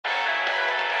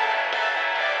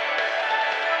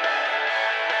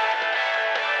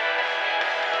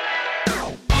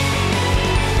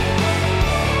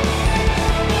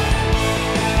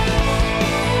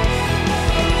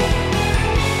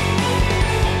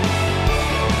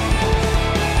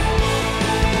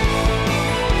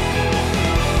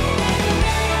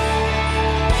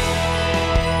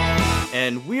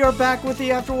are back with the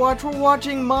Afterwatch. We're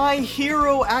watching My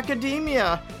Hero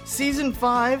Academia, Season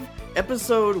 5,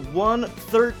 Episode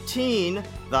 113,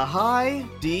 The High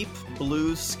Deep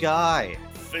Blue Sky.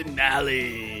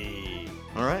 Finale.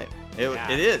 All right.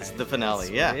 It is the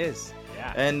finale, yeah. It is,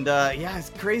 yeah. And,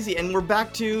 it's crazy. And we're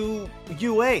back to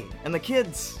UA and the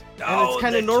kids. And Oh, it's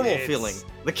kind of the normal kids. feeling.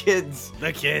 The kids.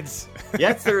 The kids. Yeah,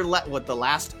 it's their, the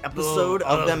last episode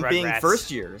of them being Rugrats. first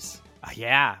years.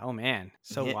 Yeah. Oh, man.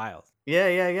 So Yeah. wild.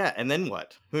 Yeah. And then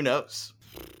what? Who knows?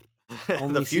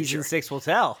 Only The future. season 6 will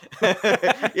tell.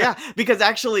 Yeah, because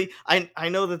actually, I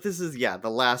know that this is, the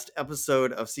last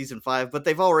episode of Season 5, but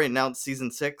they've already announced Season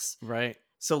 6. Right.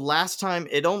 So last time,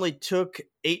 it only took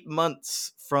 8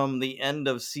 months from the end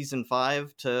of Season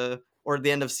 5 or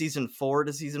the end of Season 4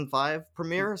 to Season 5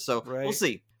 premiere. So Right. We'll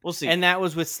see. And that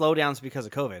was with slowdowns because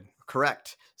of COVID.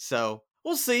 Correct. So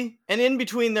we'll see. And in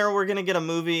between there, we're going to get a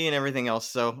movie and everything else.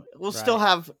 So we'll still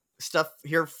have stuff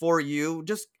here for you.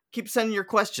 Just keep sending your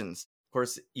questions. Of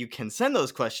course, you can send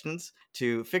those questions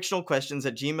to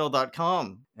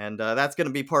fictionalquestions@gmail.com. And that's going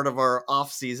to be part of our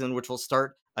off season, which will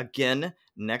start again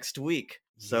next week.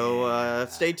 So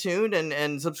stay tuned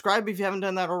and subscribe if you haven't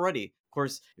done that already. Of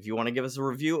course, if you want to give us a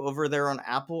review over there on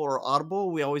Apple or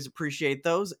Audible, we always appreciate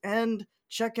those. And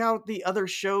check out the other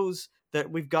shows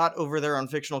that we've got over there on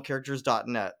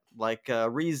fictionalcharacters.net. Like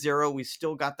ReZero, we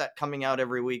still got that coming out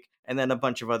every week. And then a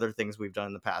bunch of other things we've done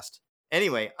in the past.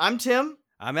 Anyway, I'm Tim.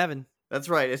 I'm Evan. That's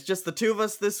right. It's just the two of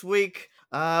us this week.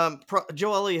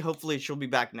 Joelle, hopefully she'll be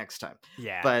back next time.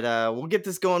 Yeah. But we'll get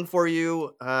this going for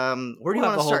you. Where do you we'll want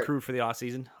have to the whole start? crew for the off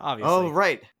season, obviously. Oh,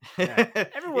 right. Yeah.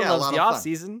 Everyone Yeah, a loves lot the of off fun.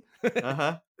 season.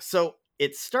 Uh-huh. So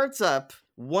it starts up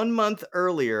 1 month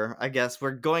earlier, I guess.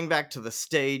 We're going back to the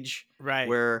stage Right.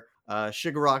 where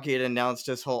Shigaraki had announced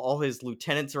all his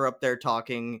lieutenants are up there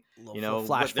talking.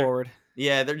 Flash forward.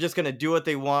 Yeah, they're just going to do what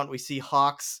they want. We see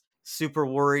Hawks super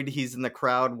worried. He's in the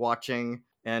crowd watching.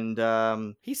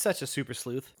 And He's such a super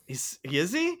sleuth. is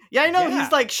he? Yeah, I know. Yeah.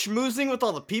 He's like schmoozing with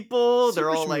all the people. They're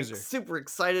Super all like schmoozer. super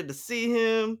excited to see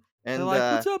him. And They're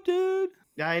like, what's up, dude?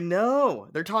 I know.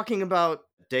 They're talking about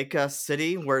Deka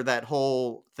City, where that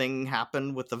whole thing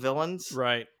happened with the villains.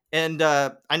 Right. And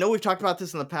I know we've talked about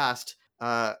this in the past.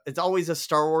 It's always a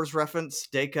Star Wars reference.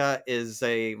 Deka is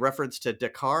a reference to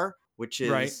Dakar, which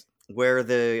is Right. where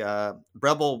the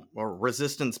Rebel or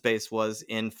Resistance base was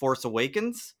in Force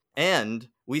Awakens. And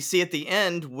we see at the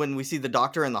end, when we see the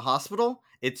doctor in the hospital,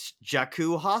 it's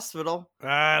Jakku Hospital.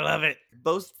 I love it.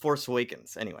 Both Force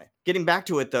Awakens. Anyway, getting back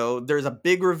to it, though, there's a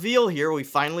big reveal here. We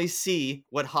finally see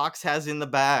what Hawks has in the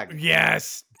bag.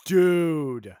 Yes,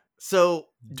 dude. So,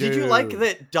 did you like Dude.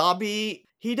 that Dobby,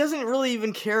 he doesn't really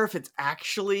even care if it's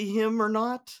actually him or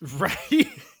not? Right.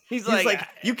 He's like,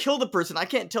 you killed a person. I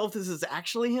can't tell if this is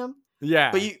actually him.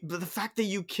 yeah. But the fact that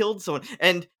you killed someone,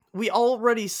 and we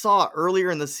already saw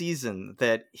earlier in the season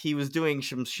that he was doing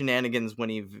some shenanigans when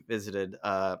he visited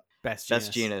Best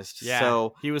Jeanist. Yeah.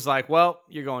 So he was like, well,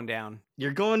 you're going down.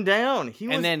 you're going down. He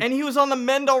was, And and he was on the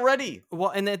mend already.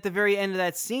 Well, and at the very end of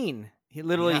that scene,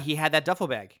 he had that duffel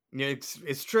bag. Yeah,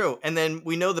 it's true. And then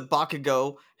we know that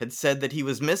Bakugo had said that he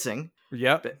was missing.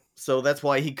 Yep. So that's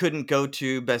why he couldn't go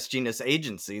to Best Jeanist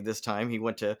Agency this time. He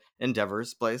went to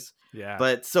Endeavor's place. Yeah.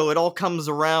 But so it all comes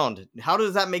around. How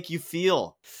does that make you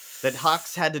feel that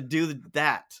Hawks had to do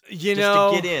that you just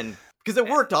know, to get in? Because it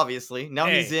worked, obviously. Now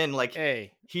Hey, he's in, like,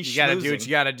 hey, he's you gotta do what schmoozing.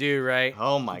 you gotta do, right?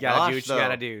 Oh my you gotta gosh, do what though. you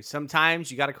gotta do.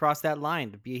 Sometimes you gotta cross that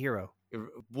line to be a hero.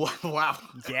 Wow.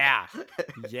 Yeah.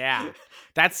 Yeah.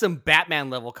 That's some Batman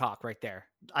level cock right there.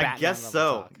 I Batman guess level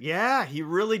so. cock. Yeah, he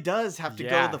really does have to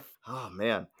Yeah. go the... Oh,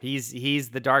 man. He's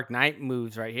the Dark Knight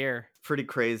moves right here. Pretty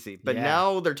crazy. But Yeah.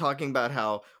 now they're talking about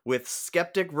how with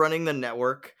Skeptic running the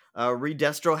network,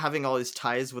 Redestro having all his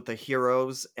ties with the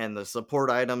heroes and the support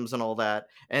items and all that,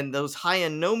 and those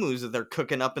high-end Nomus that they're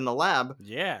cooking up in the lab,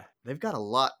 Yeah. they've got a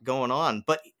lot going on.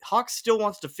 But Hawks still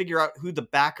wants to figure out who the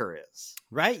backer is.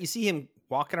 Right? You see him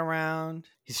walking around.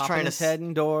 He's popping trying to his head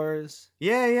indoors.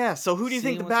 Yeah. So who do you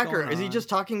think Seeing the what's backer going is? He on. just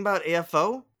talking about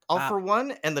AFO, All for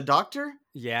One, and the Doctor?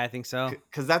 Yeah, I think so.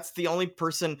 Because that's the only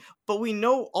person. But we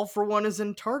know All for One is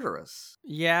in Tartarus.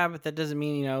 Yeah, but that doesn't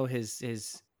mean,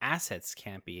 his assets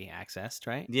can't be accessed,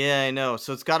 right? Yeah, I know.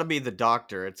 So it's got to be the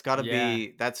Doctor. It's got to Yeah.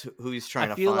 be. That's who he's trying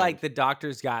to I find. feel like the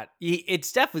doctor's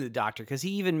it's definitely the doctor because he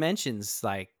even mentions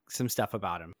like some stuff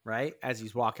about him, right? As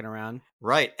he's walking around.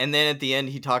 Right. And then at the end,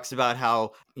 he talks about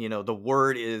how, the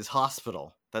word is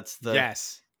hospital. That's the.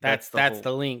 Yes. that's That's the the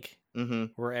whole- link Mm-hmm.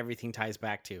 where everything ties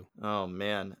back to. Oh,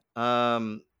 man.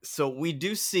 So we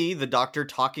do see the Doctor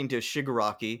talking to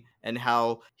Shigaraki and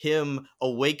how him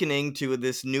awakening to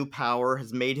this new power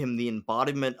has made him the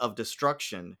embodiment of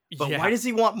destruction. But Yeah. why does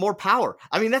he want more power?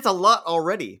 I mean, that's a lot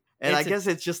already. And I It's a- guess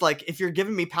it's just like, if you're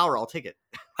giving me power, I'll take it.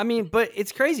 I mean, but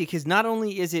it's crazy because not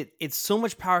only is it's so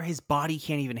much power, his body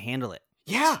can't even handle it.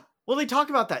 Yeah. Well, they talk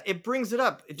about that. It brings it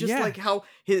up. It just Yeah. like how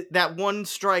that one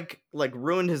strike like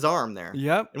ruined his arm there.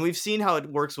 Yep. And we've seen how it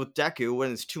works with Deku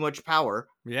when it's too much power.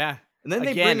 Yeah. And then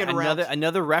Again, they bring it around.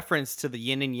 another reference to the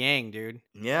yin and yang, dude.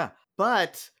 Yeah.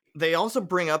 But they also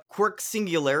bring up quirk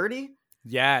singularity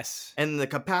Yes. and the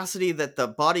capacity that the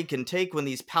body can take when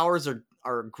these powers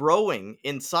are growing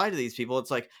inside of these people. It's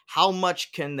like, how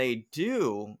much can they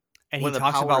do? And when he the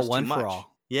talks power about is too one for much?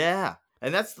 all. Yeah.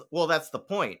 And that's the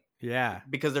point. Yeah.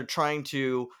 Because they're trying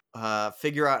to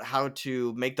figure out how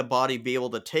to make the body be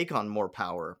able to take on more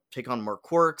power, take on more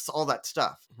quirks, all that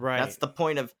stuff. Right. That's the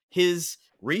point of his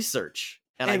research.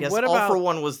 And I And guess what All for about-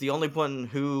 One was the only one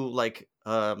who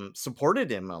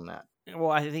supported him on that.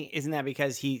 Well, I think isn't that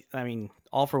because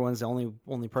All for One's the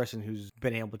only person who's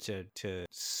been able to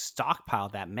stockpile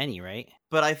that many, right?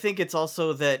 But I think it's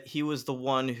also that he was the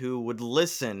one who would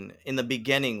listen in the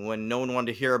beginning when no one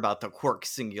wanted to hear about the quirk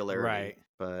singularity. Right.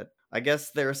 But I guess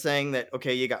they're saying that,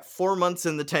 okay, you got 4 months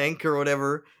in the tank or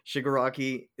whatever.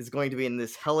 Shigaraki is going to be in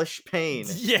this hellish pain.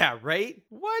 Yeah, right?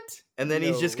 What? And then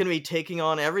he's just No. going to be taking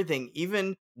on everything.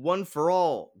 Even One for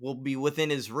All will be within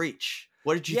his reach.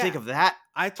 What did you think Yeah. of that?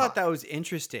 I thought that was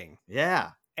interesting.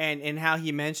 Yeah. And how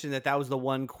he mentioned that was the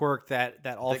one quirk that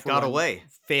All That for got One away.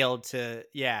 failed to,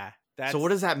 yeah. So what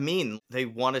does that mean? They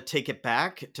want to take it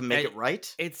back to make it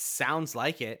right? It sounds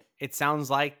like it. It sounds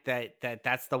like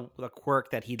that's the quirk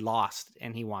that he lost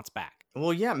and he wants back.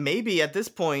 Well, yeah, maybe at this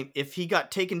point, if he got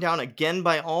taken down again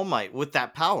by All Might with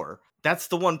that power, that's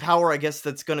the one power, I guess,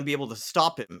 that's going to be able to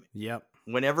stop him. Yep.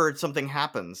 Whenever something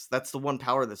happens, that's the one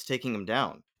power that's taking him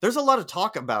down. There's a lot of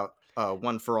talk about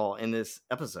One for All in this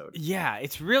episode. Yeah,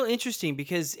 it's real interesting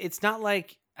because it's not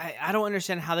like I don't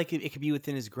understand how it could be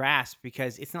within his grasp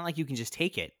because it's not like you can just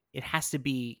take it. It has to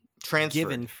be Transferred.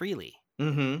 given freely.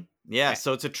 Mm-hmm. Yeah,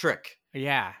 so it's a trick.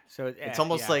 Yeah, so It's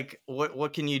almost like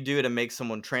what can you do to make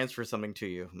someone transfer something to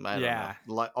you? I don't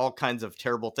know. All kinds of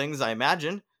terrible things, I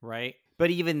imagine. Right.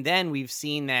 But even then, we've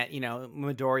seen that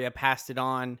Midoriya passed it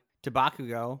on to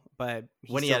Bakugo, but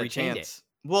when he still had a retained chance.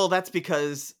 Well, that's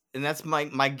because, and that's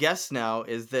my guess now,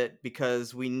 is that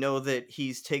because we know that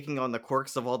he's taking on the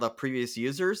quirks of all the previous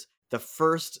users.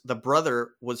 The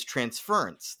brother was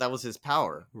transference. That was his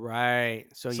power. Right.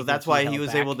 So that's why he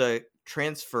was able to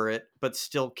transfer it, but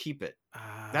still keep it.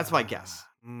 That's my guess.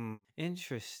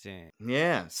 Interesting.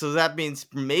 Yeah. So that means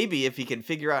maybe if he can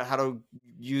figure out how to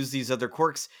use these other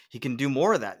quirks, he can do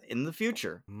more of that in the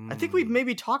future. I think we've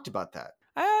maybe talked about that.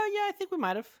 Yeah, I think we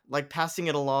might have. Like passing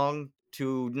it along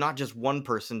to not just one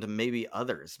person, to maybe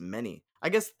others, many. I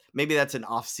guess maybe that's an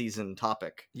off-season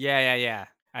topic. Yeah.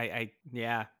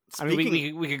 Yeah. I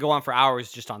mean, we could go on for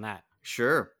hours just on that.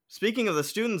 Sure. Speaking of the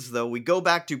students, though, we go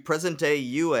back to present-day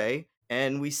UA,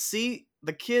 and we see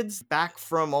the kids back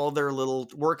from all their little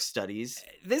work studies.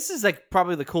 This is like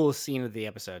probably the coolest scene of the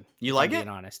episode. You like it? Being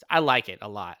honest, I like it a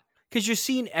lot because you're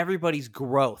seeing everybody's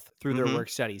growth through their work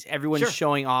studies. Everyone's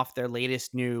showing off their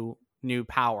latest new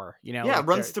power. Yeah, like it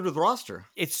runs through the roster.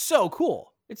 It's so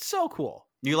cool. It's so cool.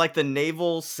 You like the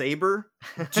naval saber?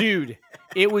 Dude,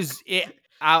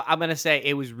 I'm going to say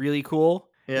it was really cool.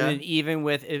 Yeah. And even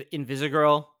with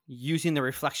Invisigirl using the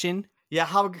reflection. Yeah,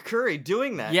 Hawakuri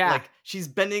doing that. Yeah. Like she's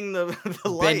bending the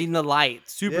light. Bending the light.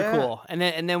 Super cool. And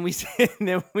then we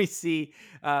see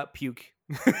puke.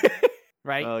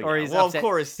 Right? Oh, yeah. Or he's well, upset, of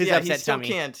course. his Yeah, upset he still tummy.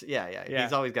 can't. Yeah.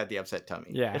 He's always got the upset tummy.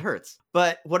 Yeah. It hurts.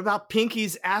 But what about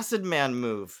Pinky's Acid Man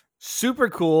move? Super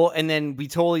cool. And then we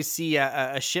totally see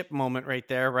a ship moment right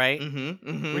there, right?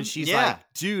 Mm-hmm. When she's like,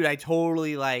 dude, I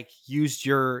totally used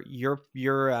your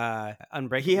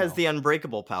unbreakable. He has the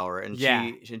unbreakable power, and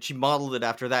she modeled it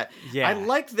after that. Yeah. I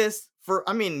like this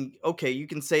okay, you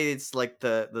can say it's like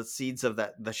the seeds of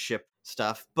the ship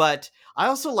stuff, but I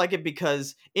also like it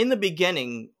because in the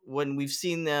beginning, when we've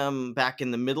seen them back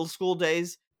in the middle school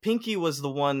days, Pinky was the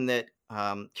one that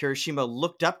Kirishima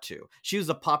looked up to. She was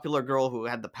a popular girl who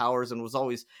had the powers and was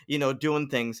always, doing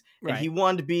things. Right. And he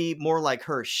wanted to be more like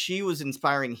her. She was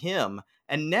inspiring him.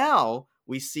 And now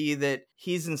we see that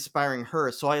he's inspiring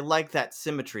her. So I like that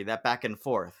symmetry, that back and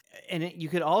forth. And you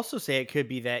could also say it could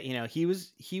be that, he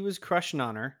was crushing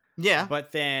on her. Yeah.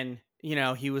 But then,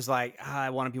 he was like, I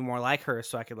want to be more like her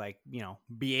so I could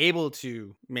be able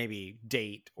to maybe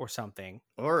date or something.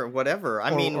 Or whatever.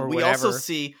 I mean, we whatever. also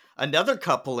see another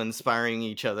couple inspiring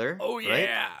each other. Oh, right?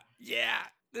 Yeah.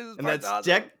 This is And that's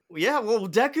awesome. Yeah, well,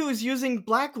 Deku is using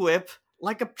Black Whip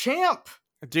like a champ.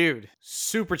 Dude,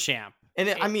 super champ. And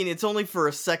I mean, it's only for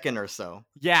a second or so.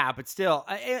 Yeah, but still,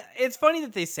 it's funny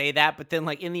that they say that, but then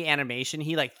like in the animation,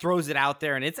 he like throws it out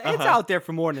there, and it's out there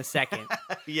for more than a second.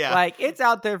 Yeah, like it's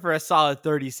out there for a solid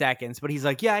 30 seconds, but he's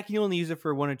like, yeah, I can only use it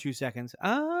for 1 or 2 seconds.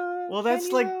 Well, that's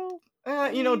like,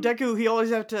 Deku, he always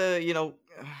have to,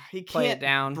 he play can't it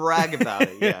down, brag about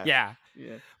it. Yeah.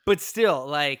 yeah. But still,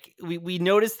 like we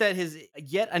noticed that his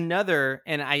yet another,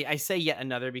 and I say yet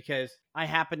another because I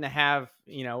happen to have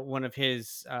one of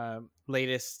his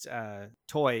latest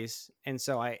toys, and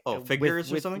so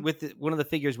figures or something with one of the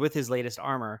figures with his latest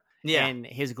armor. Yeah, and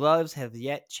his gloves have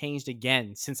yet changed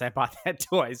again since I bought that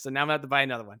toy. So now I'm gonna have to buy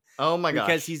another one. Oh my gosh,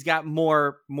 because he's got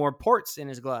more ports in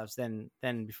his gloves than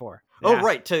before. Oh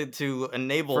right, to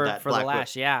enable that for Black the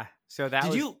lash. Whip. Yeah. So that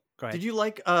Did you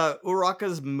like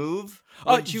Uraka's move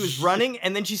when she was running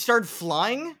and then she started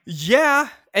flying? Yeah,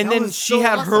 and then she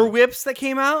had her whips that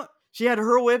came out. She had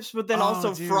her whips, but then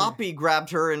also Froppy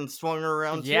grabbed her and swung her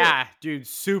around too. Yeah, dude,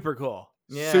 super cool.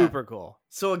 Yeah. Super cool.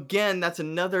 So again, that's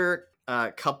another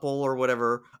couple or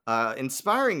whatever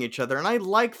inspiring each other, and I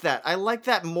like that. I like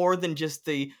that more than just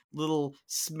the little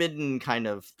smidden kind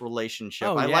of relationship.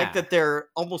 I like that they're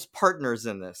almost partners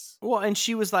in this. Well, and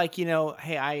she was like,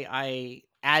 hey, I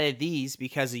added these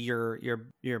because of your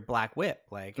Black Whip.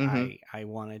 Like I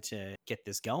wanted to get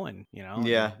this going,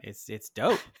 Yeah, it's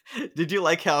dope. Did you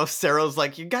like how Sarah's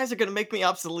like, you guys are gonna make me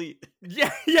obsolete? Yeah.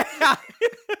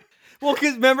 Well,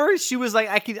 because remember she was like,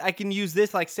 I can use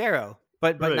this like Sarah,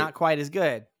 but right. Not quite as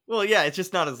good. Well, yeah, it's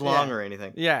just not as long or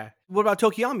anything. Yeah. What about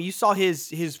Tokiyama? You saw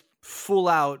his full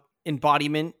out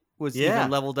embodiment was even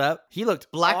leveled up. He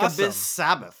looked Black awesome. Abyss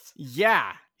Sabbath.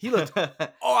 Yeah. He looked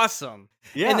awesome.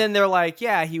 Yeah. And then they're like,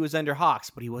 yeah, he was under Hawks,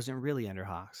 but he wasn't really under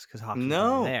Hawks because Hawks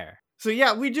was there. So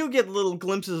yeah, we do get little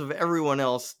glimpses of everyone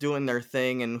else doing their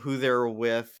thing and who they're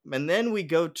with. And then we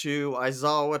go to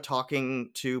Aizawa talking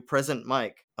to Present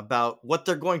Mike about what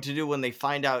they're going to do when they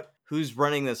find out who's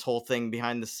running this whole thing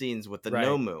behind the scenes with the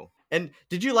Nomu. And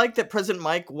did you like that President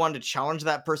Mike wanted to challenge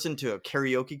that person to a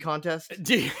karaoke contest?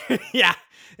 Yeah.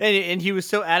 And he was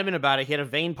so adamant about it, he had a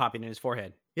vein popping in his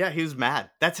forehead. Yeah, he was mad.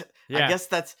 I guess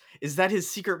is that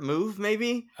his secret move,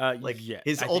 maybe?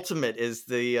 His ultimate is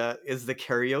the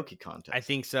karaoke contest. I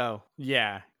think so.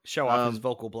 Yeah. Show off his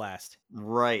vocal blast.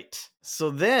 Right.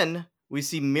 So then we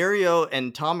see Mirio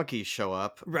and Tamaki show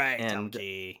up. Right,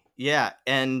 Tamaki. Yeah,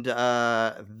 and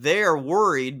they're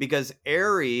worried because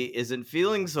Eri isn't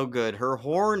feeling so good. Her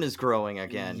horn is growing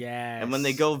again. Yes. And when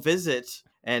they go visit,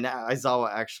 and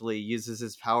Aizawa actually uses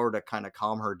his power to kind of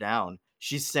calm her down,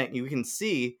 she's saying, you can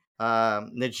see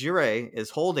Nejire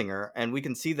is holding her, and we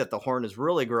can see that the horn is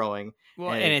really growing.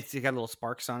 Well, and it's got little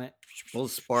sparks on it. Little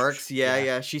sparks,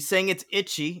 yeah. She's saying it's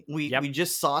itchy. We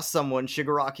just saw someone,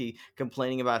 Shigaraki,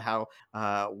 complaining about how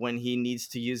when he needs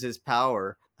to use his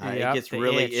power, it gets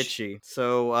really itchy.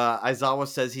 So Aizawa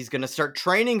says he's going to start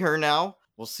training her now.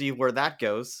 We'll see where that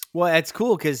goes. Well, that's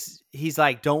cool because he's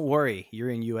like, don't worry,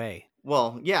 you're in UA.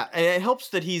 Well, yeah, and it helps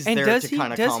that he's there to kind of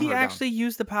calm her down. Does he actually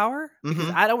use the power?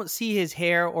 Because I don't see his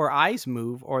hair or eyes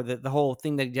move or the whole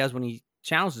thing that he does when he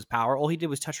channels his power. All he did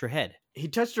was touch her head. He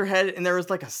touched her head and there was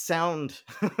like a sound.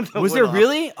 Was there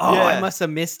really? Oh, yeah. I must have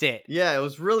missed it. Yeah, it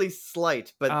was really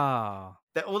slight. But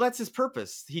that's his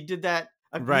purpose. He did that.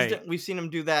 Right. We've seen him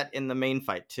do that in the main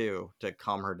fight too, to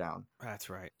calm her down. That's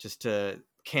right. Just to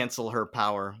cancel her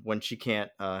power when she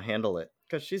can't handle it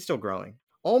because she's still growing.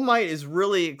 All Might is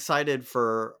really excited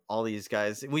for all these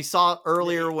guys. We saw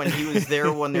earlier when he was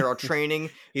there when they were all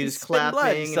training. He was clapping.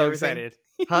 Blood. He's so excited.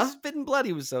 Huh? Spitting blood.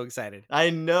 He was so excited.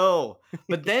 I know.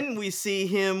 But then we see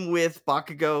him with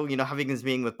Bakugo, having his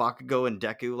meeting with Bakugo and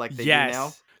Deku like they do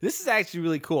now. This is actually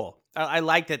really cool. I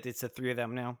like that it's the three of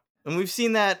them now. And we've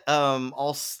seen that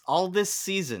all this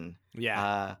season.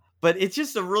 Yeah. But it's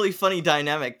just a really funny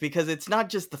dynamic because it's not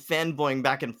just the fanboying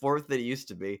back and forth that it used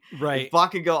to be. Right. It's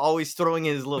Bakugo always throwing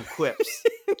in his little quips,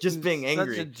 just being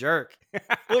angry. Such a jerk.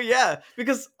 Well, yeah,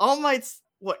 because All Might's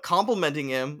complimenting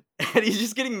him, and he's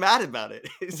just getting mad about it.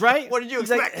 Right? What did you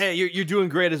expect? Like, hey, you're doing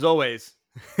great as always.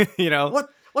 What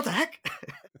the heck?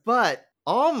 But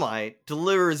All Might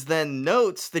delivers then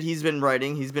notes that he's been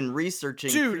writing. He's been researching.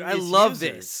 Dude, I love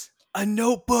this. A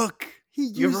notebook. He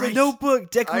used a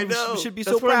notebook. Deku should be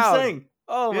so proud. What I'm saying.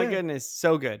 Oh my goodness.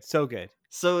 So good. So good.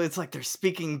 So it's like they're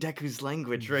speaking Deku's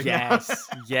language right now.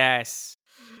 Yes.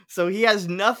 So he has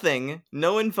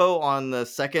no info on the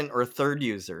second or third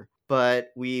user.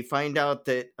 But we find out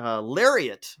that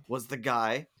Lariat was the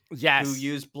guy who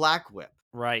used Black Whip.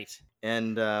 Right.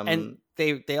 And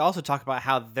they also talk about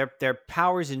how their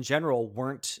powers in general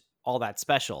weren't all that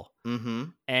special. Mm-hmm.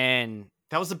 And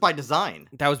that was by design.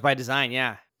 That was by design,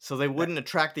 yeah. So they wouldn't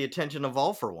attract the attention of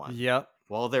All For One. Yep.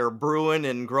 While they're brewing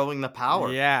and growing the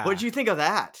power. Yeah. What did you think of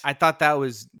that? I thought that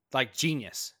was like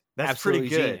genius. That's Absolutely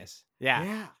pretty good. Genius. Yeah.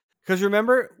 Yeah. Because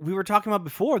remember, we were talking about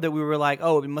before that we were like,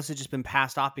 oh, it must have just been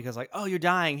passed off because like, oh, you're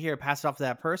dying here, pass it off to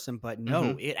that person. But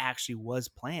no, it actually was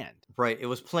planned. Right. It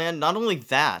was planned. Not only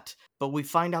that, but we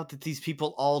find out that these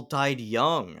people all died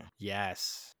young.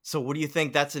 Yes. So what do you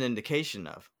think that's an indication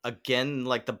of? Again,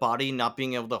 like the body not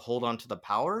being able to hold on to the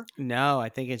power? No, I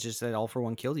think it's just that All For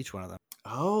One killed each one of them.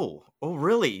 Oh,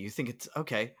 really? You think it's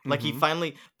okay? Like he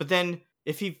finally, but then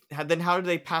if he had, then how did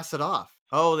they pass it off?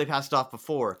 Oh, they passed it off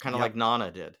before, kind of like Nana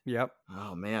did. Yep.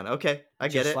 Oh man, okay, I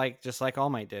get it. Just like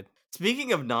All Might did.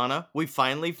 Speaking of Nana, we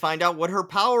finally find out what her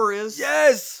power is.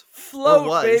 Yes,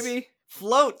 float, baby,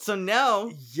 float. So now,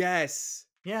 yes,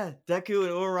 yeah, Deku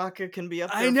and Uraraka can be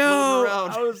up there. I know. Floating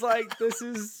around. I was like, this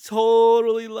is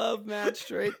totally love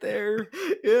matched right there.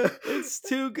 Yeah, it's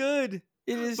too good.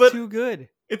 It is too good.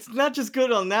 It's not just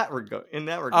good on that regard. In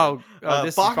that regard,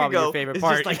 this is probably your favorite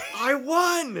part. Just like I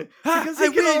won because he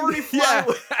can already fly.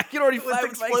 I can already fly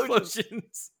with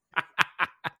explosions.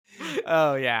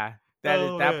 Oh yeah,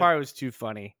 that part was too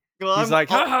funny. Well, he's like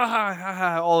ha ha ha ha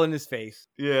ha, all in his face.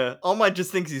 Yeah, All Might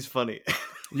just thinks he's funny.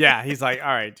 Yeah, he's like, all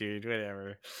right, dude,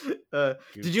 whatever.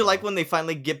 Did you like when they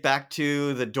finally get back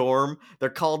to the dorm? They're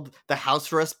called the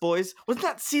House Arrest Boys. Wasn't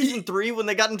that season 3 when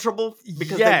they got in trouble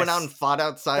because they went out and fought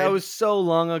outside? That was so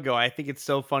long ago. I think it's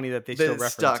so funny that they still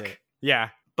reference it. Yeah,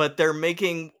 but they're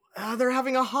making. They're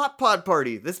having a hot pot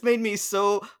party. This made me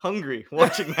so hungry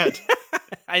watching that.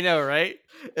 I know, right?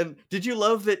 And did you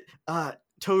love that?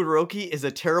 Todoroki is a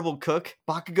terrible cook.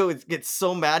 Bakugo gets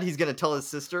so mad he's gonna tell his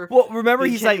sister. Well, remember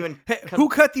he's like, hey, who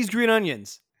cut these green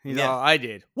onions? He's like, I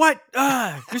did. What?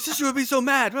 Your sister would be so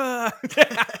mad. Well,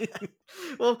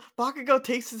 Bakugo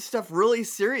takes this stuff really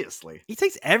seriously. He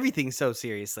takes everything so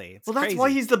seriously. It's that's crazy. why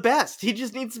he's the best. He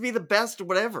just needs to be the best,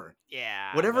 whatever.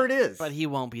 Yeah. Whatever it is. But he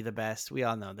won't be the best. We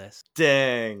all know this.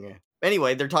 Dang.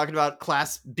 Anyway, they're talking about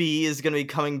Class B is going to be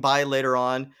coming by later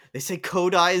on. They say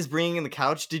Kodai is bringing in the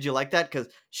couch. Did you like that? Because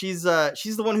she's the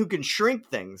one who can shrink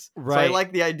things. Right. So I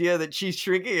like the idea that she's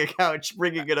shrinking a couch,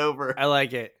 bringing it over. I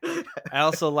like it. I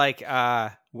also like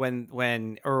when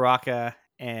Uraraka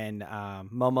and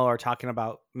Momo are talking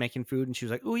about making food, and she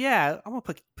was like, "Oh yeah, I'm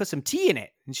gonna put some tea in it."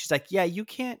 And she's like, "Yeah, you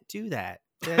can't do that.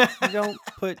 You don't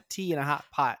put tea in a hot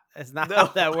pot. That's not how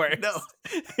that works." No.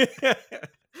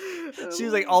 She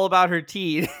was like all about her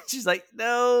tea. She's like,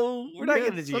 no, we're not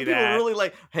going to do that. People really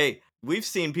like, hey, we've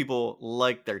seen people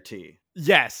like their tea.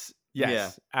 Yes,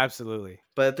 absolutely.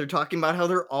 But they're talking about how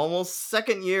they're almost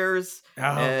second years.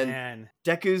 Oh, man.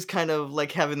 Deku's kind of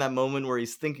like having that moment where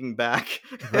he's thinking back.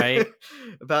 Right.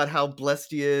 about how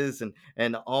blessed he is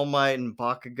and All Might and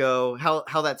Bakugo,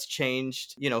 how that's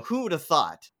changed. You know, who would have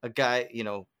thought a guy,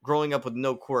 growing up with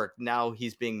no quirk, now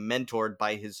he's being mentored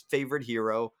by his favorite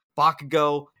hero,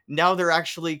 Bakugo. Now they're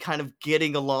actually kind of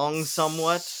getting along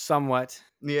somewhat.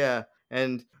 Yeah.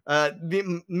 And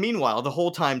meanwhile, the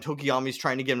whole time Tokiyami's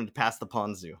trying to get him to pass the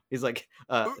Ponzu. He's like,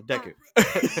 Deku.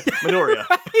 Midoriya.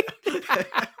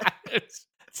 It's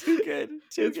too good.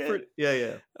 Too good.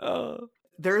 Yeah. Oh.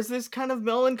 There's this kind of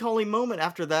melancholy moment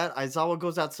after that. Aizawa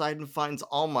goes outside and finds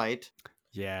All Might.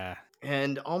 Yeah.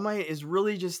 And All Might is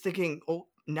really just thinking, oh,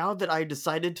 now that I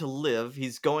decided to live,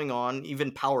 he's going on,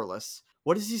 even powerless.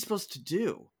 What is he supposed to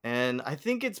do? And I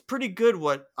think it's pretty good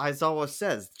what Aizawa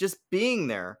says. Just being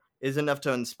there is enough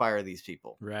to inspire these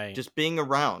people. Right. Just being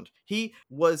around. It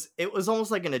was almost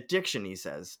like an addiction, he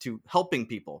says, to helping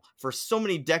people for so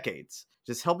many decades.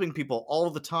 Just helping people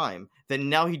all the time. That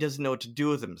now he doesn't know what to do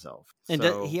with himself. And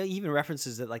he even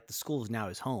references that like the school is now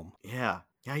his home. Yeah.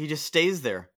 Yeah, he just stays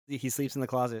there. He sleeps in the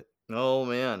closet. Oh,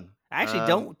 man.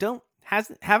 Actually,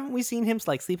 haven't we seen him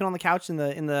like sleeping on the couch in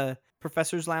the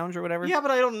professor's lounge or whatever? Yeah, but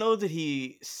I don't know that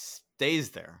he stays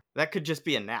there. That could just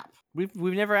be a nap. We've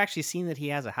never actually seen that he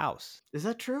has a house. Is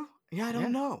that true? Yeah, I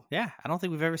don't know. Yeah, I don't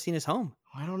think we've ever seen his home.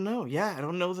 I don't know. Yeah, I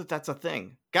don't know that that's a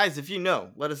thing. Guys, if you know,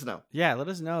 let us know. Yeah, let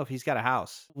us know if he's got a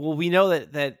house. Well, we know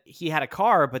that he had a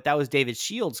car, but that was David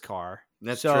Shields' car.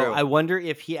 That's true. So I wonder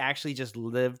if he actually just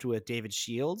lived with David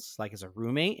Shields, like as a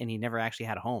roommate, and he never actually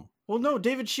had a home. Well, no,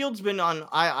 David Shields been on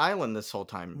Island this whole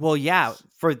time. Well, yeah,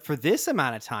 for this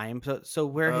amount of time. So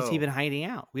where has he been hiding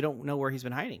out? We don't know where he's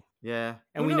been hiding. Yeah.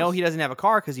 And we know he doesn't have a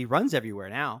car because he runs everywhere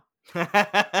now.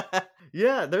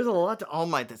 Yeah, there's a lot to All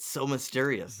Might that's so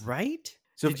mysterious. Right?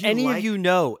 So if any of you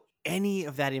know any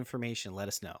of that information, let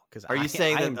us know. Are you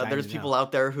saying that there's people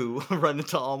out there who run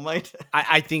into All Might?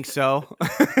 I think so.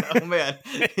 Oh, man.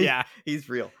 Yeah. He's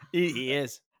real. He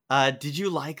is. Did you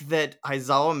like that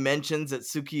Aizawa mentions that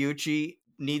Tsukiyuchi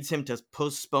needs him to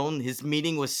postpone his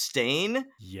meeting with Stain?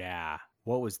 Yeah.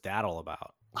 What was that all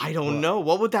about? I don't What- know.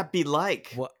 What would that be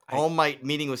like? What All Might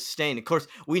meeting with Stain. Of course,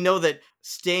 we know that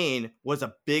Stain was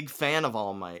a big fan of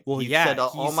All Might. Well, he yeah, said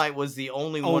All he's Might was the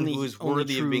only one who is only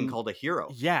worthy of being true- called a hero.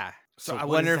 Yeah. So So I what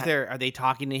wonder is if that? are they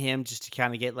talking to him just to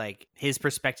kind of get like his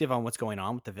perspective on what's going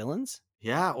on with the villains?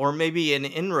 Yeah, or maybe in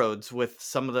inroads with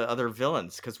some of the other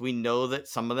villains, because we know that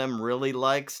some of them really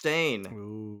like Stain.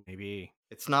 Ooh, maybe.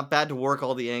 It's not bad to work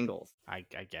all the angles. I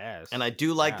guess. And I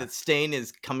do like Yeah. that Stain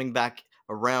is coming back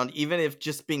around, even if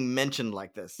just being mentioned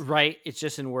like this. Right. It's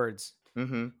just in words.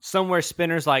 Mm-hmm. Somewhere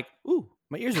Spinner's like, ooh,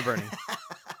 my ears are burning.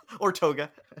 Or Toga.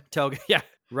 Toga, yeah.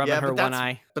 Rubbing Yeah, her but one that's-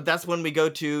 eye. But that's when we go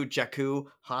to Jakku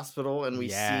Hospital and we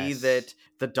see Yes. that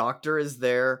the doctor is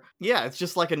there. Yeah, it's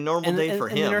just like a normal day for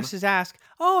and him. the nurses ask,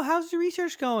 oh, how's the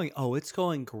research going? Oh, it's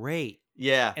going great.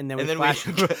 Yeah. And then we we flash.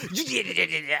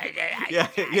 yeah,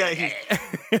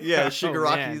 yeah,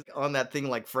 Shigaraki's on that thing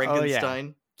like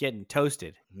Frankenstein. Getting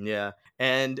toasted. Yeah.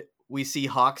 And we see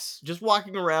Hawks just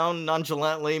walking around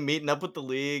nonchalantly, meeting up with the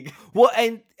League. Well,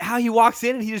 and how he walks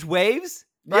in and he just waves.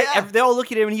 Right? Yeah. They all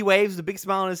look at him and he waves with a big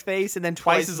smile on his face. And then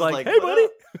Twice is like, hey,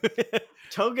 "What buddy.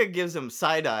 Toga gives him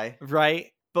side eye, Right?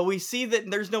 but we see that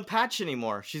there's no patch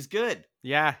anymore. She's good.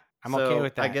 Yeah. I'm okay So,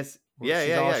 with that. I guess. She's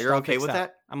Yeah. all- You're she's all okay fixed with up.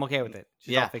 that? I'm okay with it.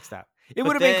 She's Yeah. all fixed up. It But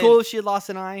would have been then- cool if she had lost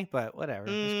an eye, but whatever.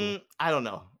 It's I don't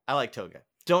know. I like Toga.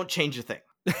 Don't change a thing.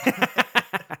 cool.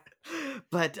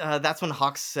 But that's when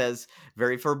Hawks says,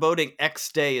 very foreboding,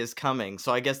 X day is coming.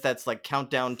 So I guess that's like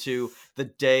countdown to the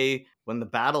day when the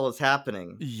battle is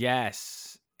happening.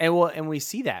 Yes. And we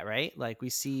see that, right? Like we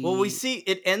see. Well, we see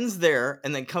it ends there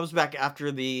and then comes back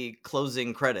after the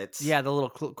closing credits. Yeah, the little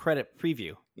credit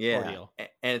preview. Yeah. Ordeal.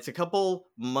 And it's a couple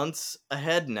months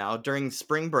ahead now during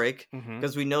spring break Mhm.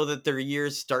 because we know that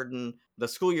the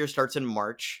school year starts in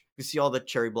March. You see all the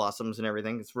cherry blossoms and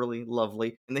everything. It's really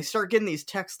lovely. And they start getting these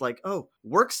texts like, oh,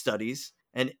 work studies.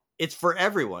 And it's for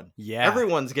everyone. Yeah.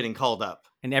 Everyone's getting called up.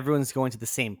 And everyone's going to the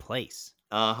same place.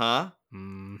 Uh-huh.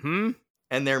 Mm-hmm.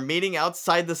 And they're meeting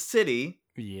outside the city.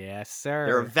 Yes, sir.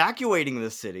 They're evacuating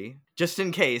the city, just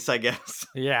in case, I guess.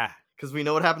 Yeah. Because we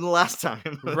know what happened the last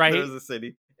time. Right. There was a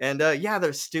city. And yeah,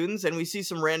 there's students, and we see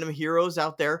some random heroes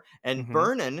out there. And Mhm.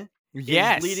 Vernon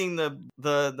Yes. is leading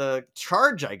the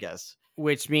charge, I guess.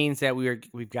 Which means that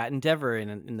we've got Endeavor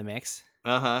in the mix.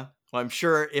 Uh-huh. Well, I'm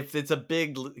sure if it's a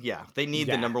big... Yeah, they need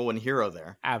Yeah. the number one hero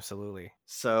there. Absolutely.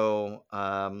 So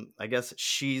I guess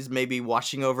she's maybe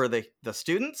watching over the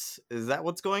students? Is that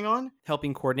what's going on?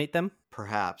 Helping coordinate them.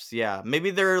 Perhaps, yeah.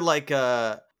 Maybe they're like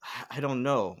I don't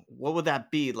know. What would that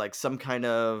be? Like some kind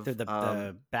of They're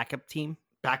the backup team.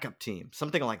 backup team,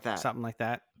 something like that. Something like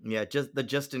that. Yeah,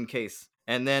 just in case.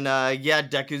 And then yeah,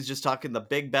 Deku's just talking. The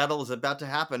big battle is about to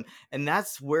happen, and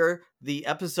that's where the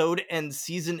episode and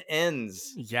season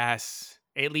ends. Yes.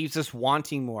 It leaves us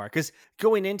wanting more because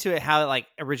going into it, how it like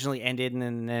originally ended,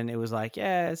 and then it was like,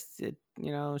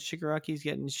 Shigaraki's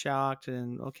getting shocked,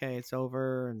 and okay, it's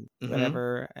over, and Mhm.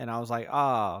 whatever. And I was like,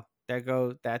 oh,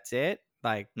 that's it.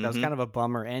 Like that was Mhm. kind of a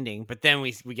bummer ending, but then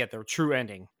we get the true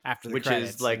ending after the Which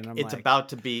credits, is like and I'm it's like, about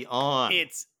to be on.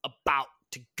 it's about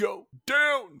to go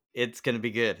down. It's gonna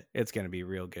be good. It's gonna be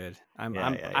real good.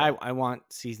 Yeah. I want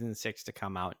season 6 to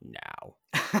come out now.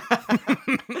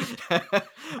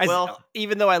 Well,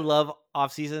 Even though I love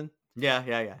off season,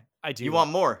 yeah. I do. You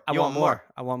want more? I You want more.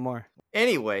 I want more.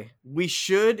 Anyway, we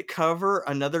should cover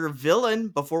another villain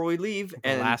before we leave. The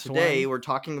And last today one? we're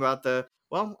talking about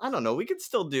I don't know. We could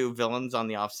still do villains on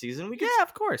the off season. We can Yeah,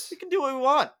 of course. we can do what we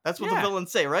want. That's what the Yeah.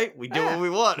 villains say, right? We do Yeah. what we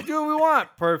want. Do what we want.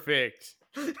 Perfect.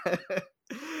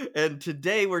 And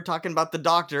today we're talking about the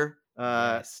doctor,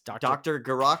 Yes, Dr.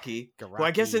 Garaki. Who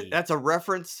I guess Garaki. that's a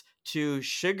reference to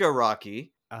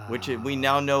Shigaraki, which we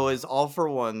now know is All for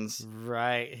One's.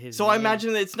 Right. His So I name-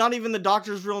 imagine that it's not even the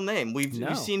doctor's real name. We've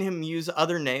No. seen him use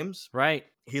other names. Right.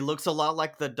 He looks a lot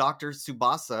like the Dr.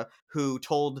 Tsubasa who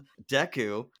told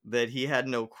Deku that he had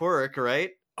no quirk,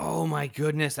 right? Oh my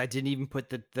goodness! I didn't even put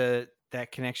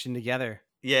that connection together.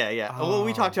 Yeah. Well,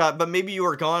 we Oh. talked about, but maybe you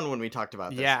were gone when we talked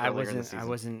about this. Yeah, I earlier in the wasn't. I season.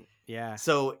 wasn't. Yeah.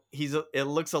 So it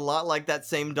looks a lot like that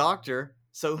same doctor.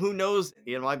 So who knows?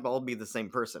 It might all be the same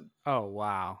person. Oh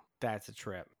wow, that's a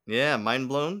trip. Yeah, mind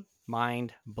blown.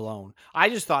 Mind blown. I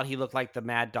just thought he looked like the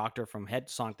Mad Doctor from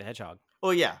Sonic the Hedgehog.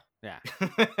 Oh yeah, Yeah.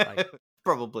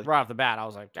 probably Right off the bat, I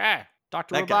was like, Dr.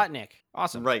 That guy. Robotnik.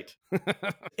 Awesome. right.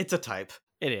 It's a type.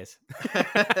 It is.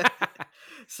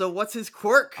 So what's his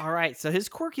quirk? All right, so his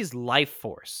quirk is Life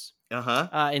Force. Uh-huh.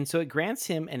 And so it grants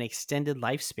him an extended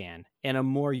lifespan and a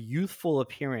more youthful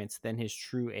appearance than his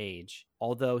true age,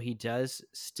 although he does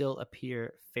still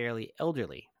appear fairly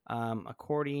elderly.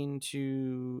 According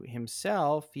to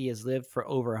himself, he has lived for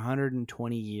over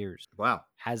 120 years. Wow.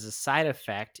 As a side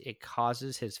effect, it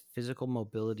causes his physical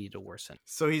mobility to worsen.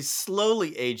 So he's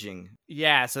slowly aging.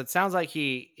 Yeah, so it sounds like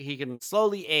he can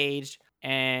slowly age,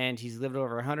 and he's lived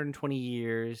over 120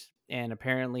 years, and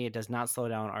apparently it does not slow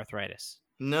down arthritis.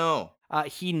 No.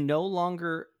 He no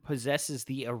longer possesses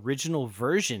the original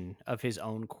version of his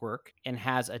own quirk and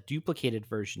has a duplicated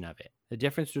version of it. The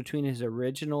difference between his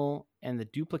original and the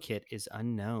duplicate is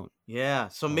unknown. Yeah,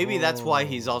 so maybe that's why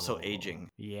he's also aging.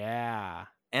 Yeah.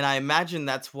 And I imagine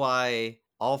that's why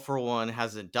All For One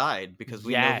hasn't died, because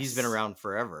we know he's been around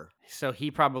forever. So he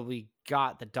probably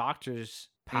got the doctor's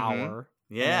power.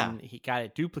 Yeah. And he got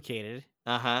it duplicated.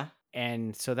 Uh-huh.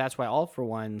 And so that's why All For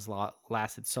One's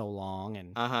lasted so long.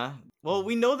 And well,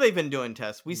 we know they've been doing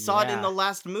tests. We saw it in the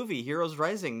last movie, Heroes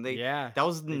Rising. That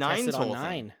was Nine's whole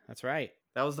thing. That's right.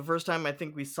 That was the first time I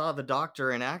think we saw the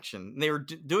Doctor in action. And they were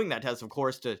doing that test, of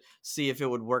course, to see if it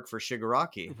would work for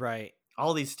Shigaraki. Right.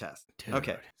 All these tests. Dude,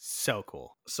 okay. So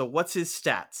cool. So what's his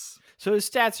stats? So his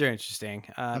stats are interesting.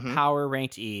 Power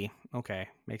ranked E. Okay,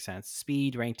 makes sense.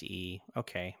 Speed ranked E.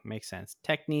 Okay, makes sense.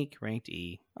 Technique ranked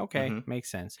E. Okay, makes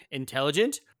sense.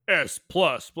 Intelligent S+++.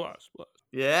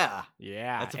 Yeah.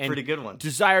 Yeah. That's a pretty good one.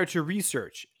 Desire to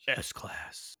research S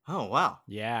class. Oh, wow.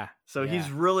 Yeah. So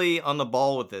he's really on the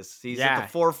ball with this. He's at the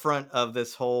forefront of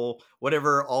this whole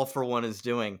whatever All For One is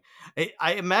doing.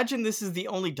 I imagine this is the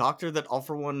only doctor that All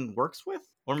For One works with?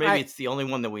 Or maybe it's the only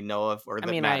one that we know of or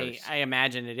that matters. I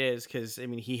imagine it is because,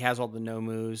 he has all the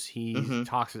no-moves. He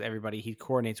talks with everybody. He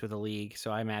coordinates with the league.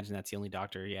 So I imagine that's the only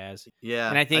doctor he has. Yeah.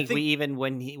 And I think we even,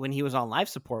 when he was on life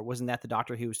support, wasn't that the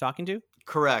doctor he was talking to?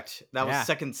 Correct. That was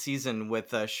second season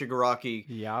with Shigaraki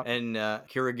and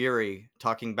Kirigiri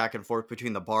talking back and forth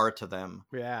between the bar to them.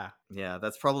 Yeah. Yeah,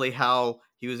 that's probably how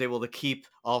he was able to keep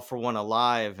All For One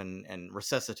alive and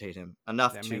resuscitate him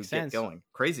enough to get going.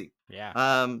 Crazy.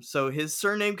 Yeah. So his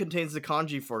surname contains the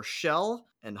kanji for shell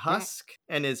and husk,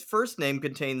 and his first name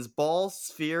contains ball,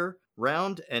 sphere,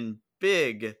 round, and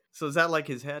big. So is that like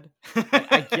his head?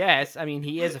 I guess.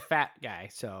 He is a fat guy,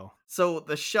 so. So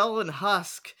the shell and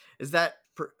husk, is that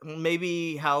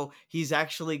maybe how he's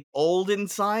actually old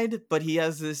inside, but he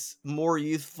has this more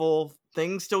youthful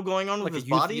thing still going on with his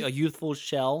body? A youthful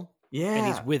shell. Yeah. And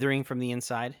he's withering from the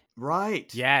inside.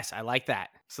 Right. Yes, I like that.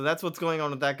 So that's what's going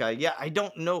on with that guy. Yeah, I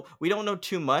don't know. We don't know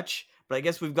too much, but I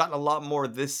guess we've gotten a lot more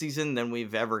this season than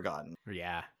we've ever gotten.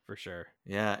 Yeah, for sure.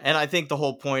 Yeah, and I think the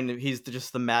whole point, he's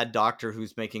just the mad doctor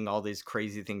who's making all these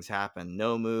crazy things happen.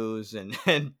 No moves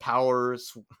and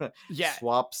powers,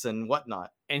 swaps and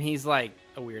whatnot. And he's like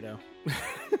a weirdo.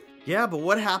 Yeah, but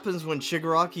what happens when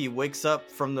Shigaraki wakes up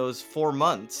from those 4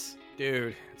 months?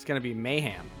 Dude, it's going to be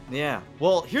mayhem. Yeah.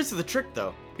 Well, here's the trick,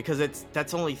 though, because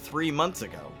that's only 3 months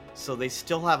ago. So they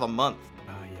still have a month.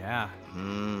 Oh, yeah.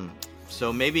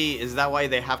 So maybe, is that why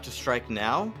they have to strike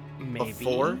now? Maybe.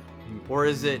 Before? Or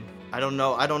is it, I don't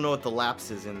know. I don't know what the lapse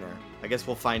is in there. I guess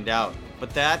we'll find out. But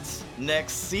that's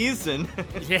next season.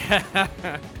 Yeah.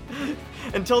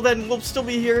 Until then, we'll still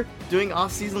be here doing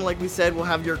off-season like we said. We'll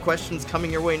have your questions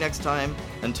coming your way next time.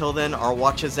 Until then, our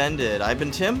watch has ended. I've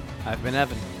been Tim. I've been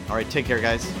Evan. All right, take care,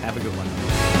 guys. Have a good one.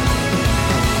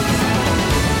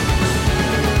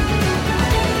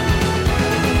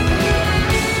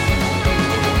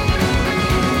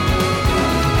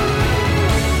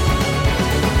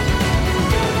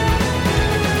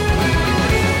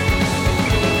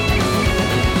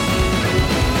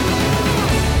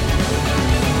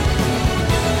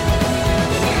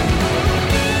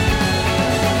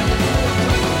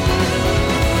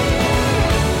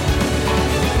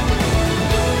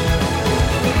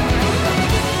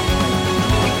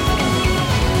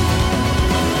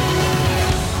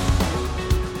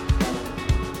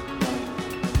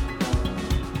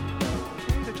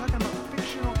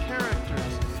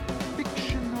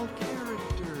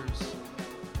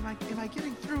 Am I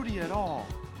getting through to you at all?